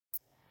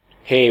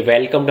Hey,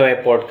 welcome to my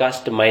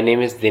podcast. My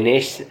name is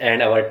Dinesh,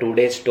 and our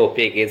today's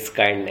topic is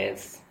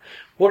kindness.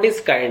 What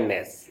is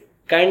kindness?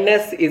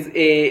 Kindness is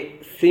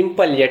a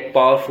simple yet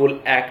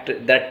powerful act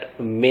that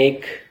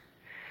make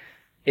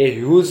a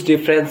huge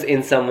difference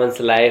in someone's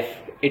life.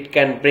 It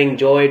can bring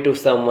joy to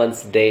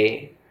someone's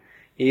day,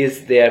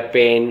 ease their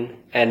pain,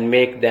 and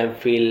make them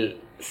feel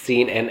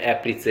seen and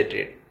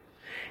appreciated.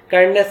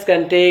 Kindness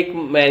can take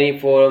many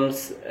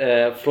forms,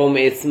 from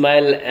a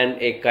smile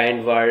and a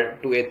kind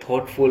word to a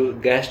thoughtful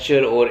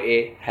gesture or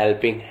a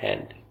helping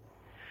hand.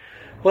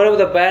 One of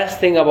the best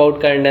thing about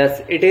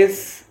kindness, it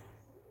is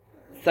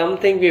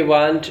something we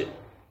want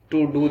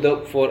to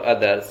do for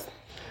others.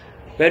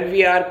 When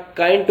we are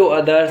kind to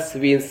others,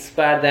 we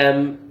inspire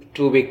them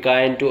to be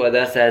kind to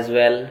others as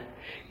well,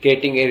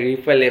 getting a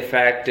ripple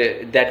effect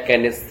that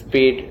can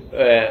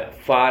spread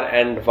far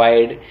and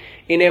wide.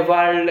 In a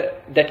world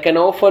that can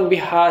often be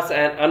harsh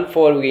and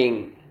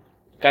unforgiving,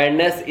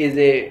 kindness is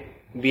a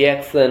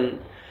reaction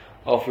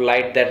of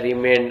light that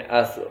reminds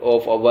us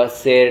of our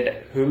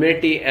shared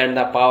humanity and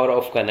the power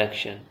of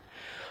connection.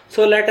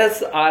 So let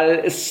us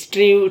all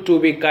strive to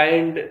be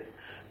kind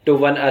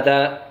to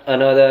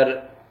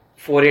another,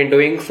 for in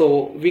doing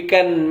so we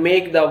can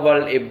make the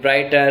world a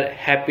brighter,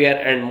 happier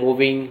and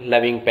moving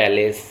loving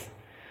place.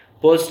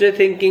 Positive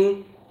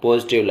thinking,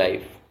 positive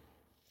life.